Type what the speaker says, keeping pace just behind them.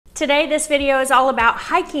Today, this video is all about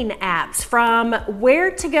hiking apps, from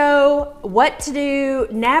where to go, what to do,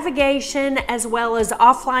 navigation, as well as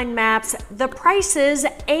offline maps, the prices,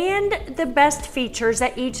 and the best features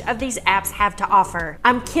that each of these apps have to offer.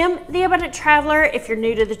 I'm Kim, the Abundant Traveler. If you're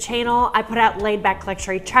new to the channel, I put out laid-back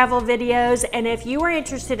luxury travel videos, and if you are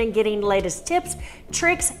interested in getting latest tips,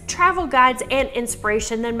 tricks, travel guides, and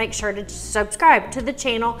inspiration, then make sure to subscribe to the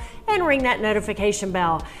channel and ring that notification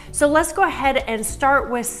bell. So let's go ahead and start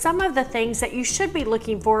with some of the things that you should be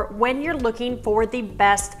looking for when you're looking for the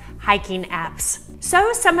best hiking apps.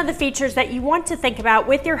 So some of the features that you want to think about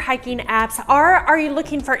with your hiking apps are you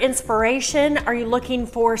looking for inspiration? Are you looking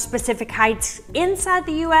for specific hikes inside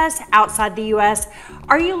the US, outside the US?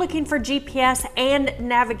 Are you looking for GPS and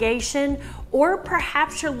navigation? Or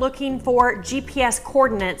perhaps you're looking for GPS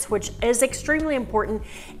coordinates, which is extremely important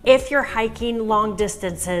if you're hiking long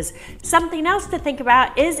distances. Something else to think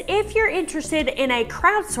about is if you're interested in a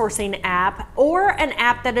crowdsourcing app or an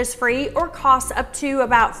app that is free or costs up to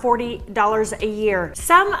about $40 a year.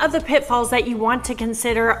 Some of the pitfalls that you want to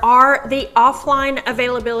consider are the offline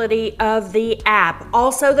availability of the app,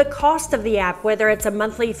 also the cost of the app, whether it's a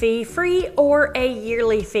monthly fee, free, or a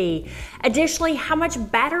yearly fee. Additionally, how much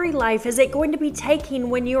battery life is it going to be taking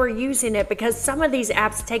when you are using it, because some of these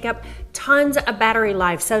apps take up tons of battery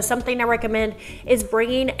life. So something I recommend is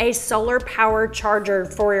bringing a solar power charger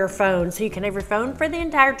for your phone, so you can have your phone for the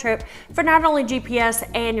entire trip for not only GPS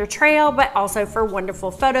and your trail, but also for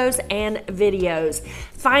wonderful photos and videos.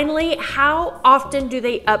 Finally, how often do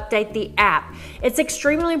they update the app? It's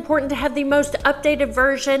extremely important to have the most updated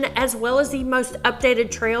version as well as the most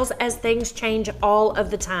updated trails, as things change all of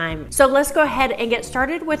the time. So let's go ahead and get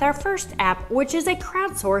started with our first app, which is a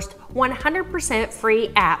crowdsourced 100%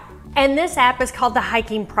 free app. And this app is called the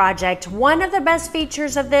Hiking Project. One of the best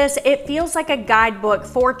features of this, it feels like a guidebook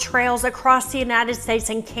for trails across the United States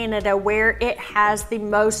and Canada, where it has the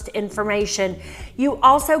most information. You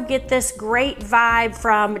also get this great vibe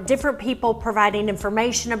from different people providing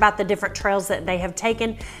information about the different trails that they have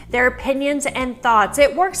taken, their opinions and thoughts.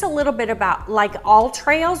 It works a little bit about like all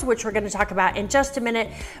trails, which we're going to talk about in just a minute,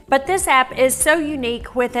 but this app is so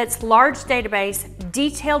unique with its large database,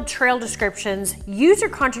 detailed trail descriptions, user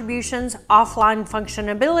contributions, offline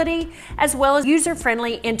functionality, as well as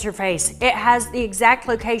user-friendly interface. It has the exact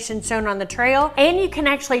location shown on the trail, and you can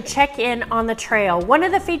actually check in on the trail. One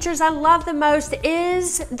of the features I love the most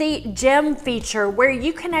is the gem feature, where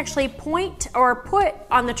you can actually point or put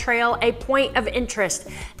on the trail a point of interest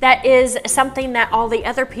that is something that all the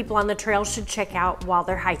other people on the trail should check out while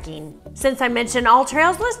they're hiking. Since I mentioned all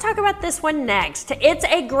trails, let's talk about this one next. It's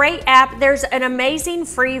a great app. There's an amazing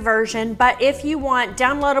free version, but if you want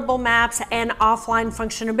downloadable maps and offline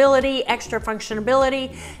functionality, extra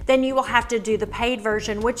functionality, then you will have to do the paid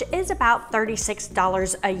version, which is about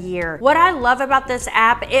 $36 a year. What I love about this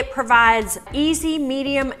app, it provides easy,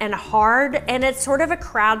 medium, and hard, and it's sort of a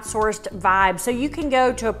crowdsourced vibe. So you can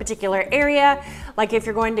go to a particular area, like if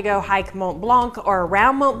you're going to go hike Mont Blanc or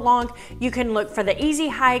around Mont Blanc, you can look for the easy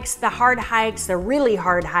hikes, the hard hikes, the really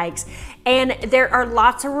hard hikes, and there are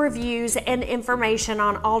lots of reviews and information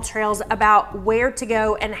on all trails about where to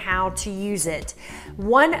go and how to use it.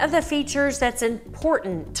 One of the features that's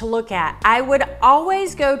important to look at, I would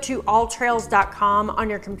always go to alltrails.com on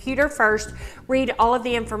your computer first, read all of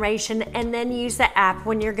the information, and then use the app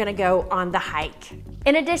when you're gonna go on the hike.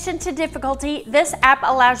 In addition to difficulty, this app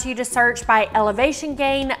allows you to search by elevation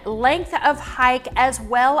gain, length of hike, as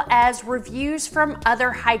well as reviews from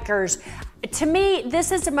other hikers. To me,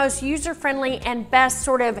 this is the most user-friendly and best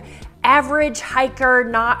sort of average hiker,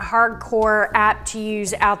 not hardcore app to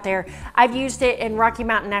use out there. I've used it in Rocky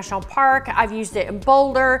Mountain National Park. I've used it in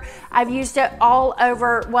Boulder. I've used it all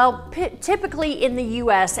over, well, typically in the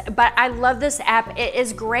US, but I love this app. It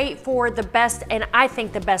is great for the best, and I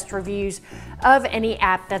think the best reviews of any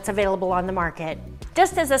app that's available on the market.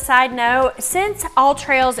 Just as a side note, since All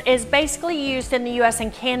Trails is basically used in the US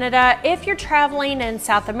and Canada, if you're traveling in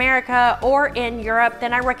South America or in Europe,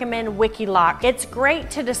 then I recommend Wikiloc. It's great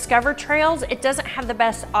to discover trails. It doesn't have the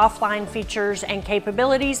best offline features and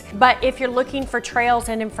capabilities, but if you're looking for trails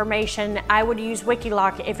and information, I would use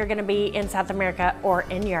Wikiloc if you're gonna be in South America or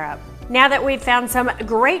in Europe. Now that we've found some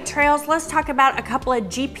great trails, let's talk about a couple of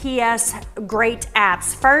GPS great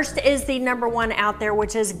apps. First is the #1 out there,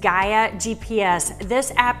 which is Gaia GPS.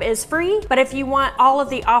 This app is free, but if you want all of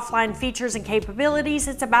the offline features and capabilities,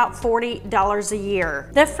 it's about $40 a year.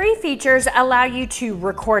 The free features allow you to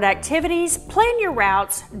record activities, plan your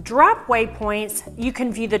routes, drop waypoints, you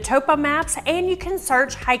can view the topo maps, and you can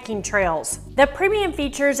search hiking trails. The premium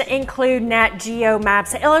features include Nat Geo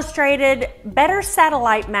Maps Illustrated, better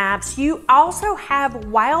satellite maps. You also have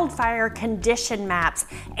wildfire condition maps,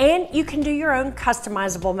 and you can do your own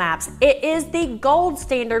customizable maps. It is the gold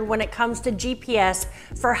standard when it comes to GPS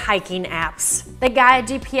for hiking apps. The Gaia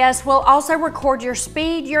GPS will also record your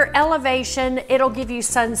speed, your elevation, it'll give you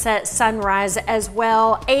sunset, sunrise as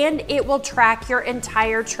well, and it will track your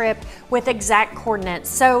entire trip with exact coordinates.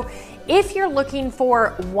 So if you're looking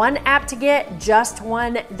for one app to get, just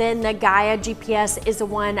one, then the Gaia GPS is the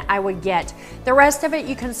one I would get. The rest of it,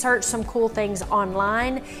 you can search some cool things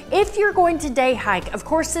online. If you're going to day hike, of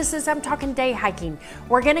course I'm talking day hiking.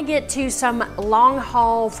 We're gonna get to some long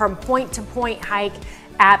haul from point to point hike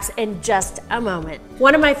apps in just a moment.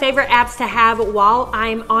 One of my favorite apps to have while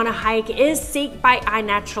I'm on a hike is Seek by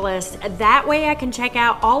iNaturalist. That way I can check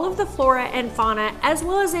out all of the flora and fauna as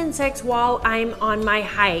well as insects while I'm on my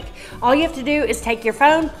hike. All you have to do is take your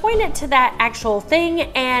phone, point it to that actual thing,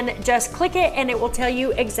 and just click it and it will tell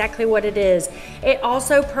you exactly what it is. It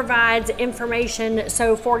also provides information.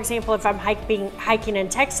 So for example, if I'm hiking in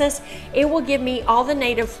Texas, it will give me all the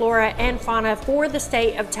native flora and fauna for the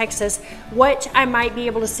state of Texas, which I might be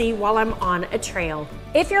able to see while I'm on a trail.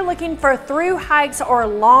 If you're looking for through hikes or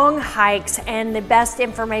long hikes and the best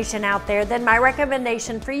information out there, then my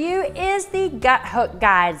recommendation for you is the Guthook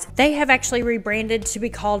guides. They have actually rebranded to be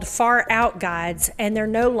called FarOut guides, and they're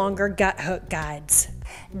no longer Guthook guides.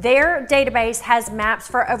 Their database has maps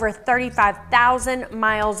for over 35,000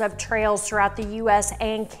 miles of trails throughout the US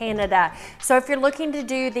and Canada. So if you're looking to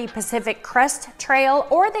do the Pacific Crest Trail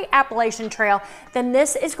or the Appalachian Trail, then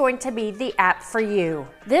this is going to be the app for you.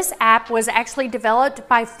 This app was actually developed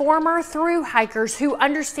by former thru hikers who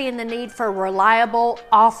understand the need for reliable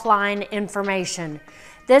offline information.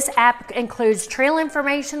 This app includes trail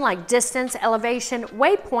information like distance, elevation,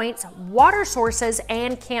 waypoints, water sources,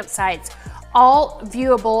 and campsites, all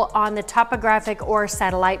viewable on the topographic or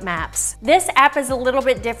satellite maps. This app is a little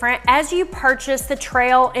bit different as you purchase the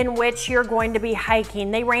trail in which you're going to be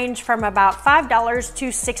hiking. They range from about $5 to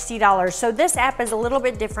 $60. So this app is a little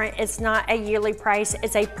bit different. It's not a yearly price,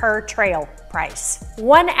 it's a per trail price.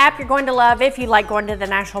 One app you're going to love if you like going to the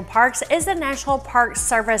national parks is the National Park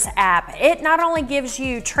Service app. It not only gives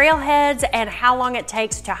you trailheads and how long it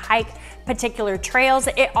takes to hike particular trails,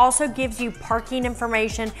 it also gives you parking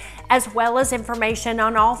information as well as information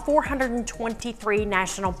on all 423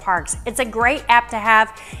 national parks. It's a great app to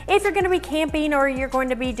have if you're going to be camping or you're going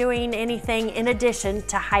to be doing anything in addition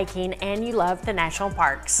to hiking and you love the national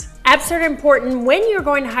parks. Apps that are important when you're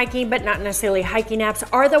going hiking, but not necessarily hiking apps,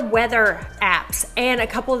 are the weather apps. And a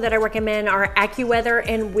couple that I recommend are AccuWeather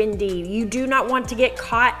and Windy. You do not want to get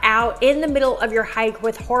caught out in the middle of your hike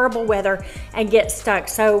with horrible weather and get stuck.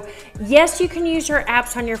 So yes, you can use your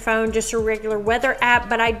apps on your phone, just a regular weather app,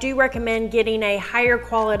 but I do recommend getting a higher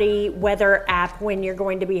quality weather app when you're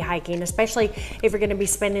going to be hiking, especially if you're going to be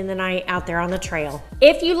spending the night out there on the trail.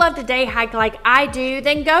 If you love to day hike like I do,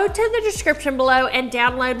 then go to the description below and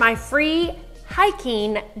download my free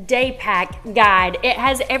hiking day pack guide. It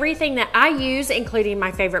has everything that I use, including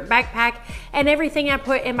my favorite backpack and everything I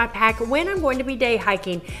put in my pack when I'm going to be day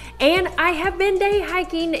hiking. And I have been day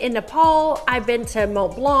hiking in Nepal, I've been to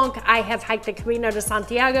Mont Blanc, I have hiked the Camino de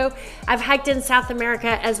Santiago, I've hiked in South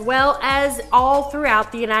America as well as all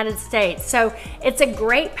throughout the United States. So it's a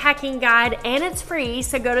great packing guide and it's free,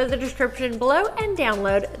 so go to the description below and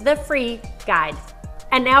download the free guide.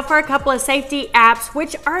 And now for a couple of safety apps,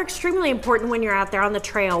 which are extremely important when you're out there on the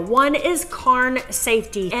trail. One is Cairn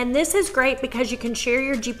Safety, and this is great because you can share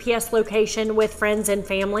your GPS location with friends and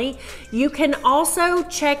family. You can also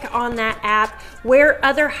check on that app where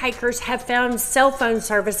other hikers have found cell phone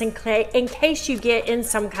service in case you get in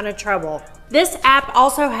some kind of trouble. This app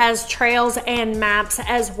also has trails and maps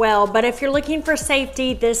as well, but if you're looking for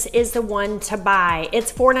safety, this is the one to buy.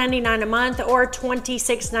 It's $4.99 a month or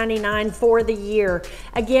 $26.99 for the year.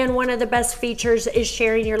 Again, one of the best features is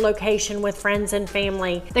sharing your location with friends and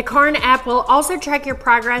family. The Cairn app will also track your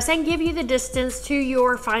progress and give you the distance to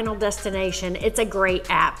your final destination. It's a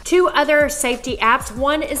great app. Two other safety apps.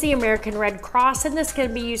 One is the American Red Cross, and this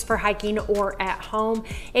can be used for hiking or at home.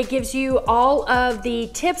 It gives you all of the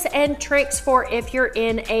tips and tricks for if you're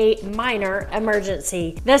in a minor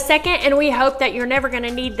emergency. The second, and we hope that you're never going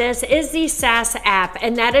to need this, is the SAS app,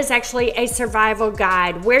 and that is actually a survival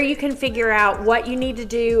guide where you can figure out what you need to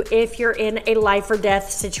do if you're in a life or death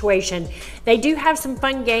situation. They do have some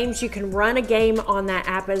fun games. You can run a game on that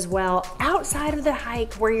app as well outside of the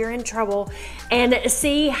hike where you're in trouble and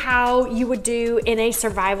see how you would do in a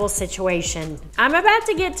survival situation. I'm about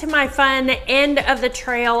to get to my fun end of the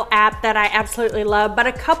trail app that I absolutely love, but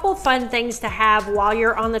a couple fun things things to have while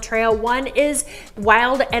you're on the trail. One is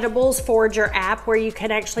Wild Edibles Forager app, where you can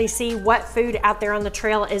actually see what food out there on the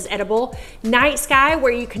trail is edible. Night Sky,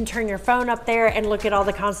 where you can turn your phone up there and look at all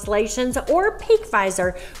the constellations. Or Peak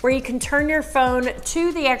Visor, where you can turn your phone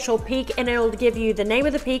to the actual peak and it'll give you the name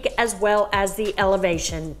of the peak as well as the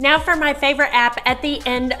elevation. Now for my favorite app at the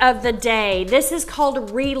end of the day. This is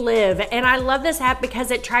called Relive, and I love this app because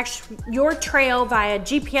it tracks your trail via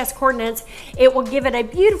GPS coordinates. It will give it a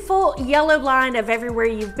beautiful yellow line of everywhere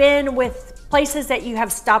you've been with places that you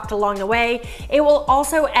have stopped along the way. It will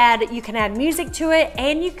also you can add music to it,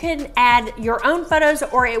 and you can add your own photos,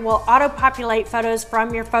 or it will auto-populate photos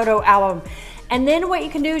from your photo album. And then what you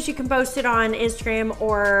can do is you can post it on Instagram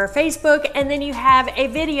or Facebook, and then you have a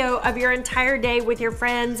video of your entire day with your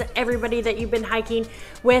friends, everybody that you've been hiking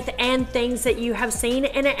with, and things that you have seen,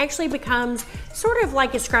 and it actually becomes sort of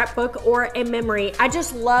like a scrapbook or a memory. I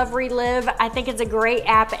just love Relive. I think it's a great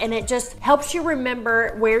app, and it just helps you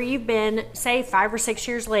remember where you've been, say 5 or 6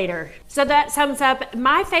 years later. So that sums up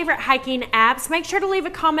my favorite hiking apps. Make sure to leave a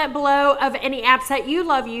comment below of any apps that you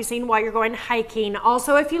love using while you're going hiking.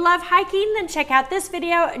 Also, if you love hiking, then check out this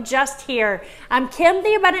video just here. I'm Kim,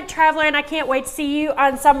 the Abundant Traveler, and I can't wait to see you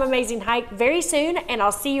on some amazing hike very soon, and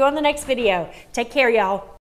I'll see you on the next video. Take care, y'all.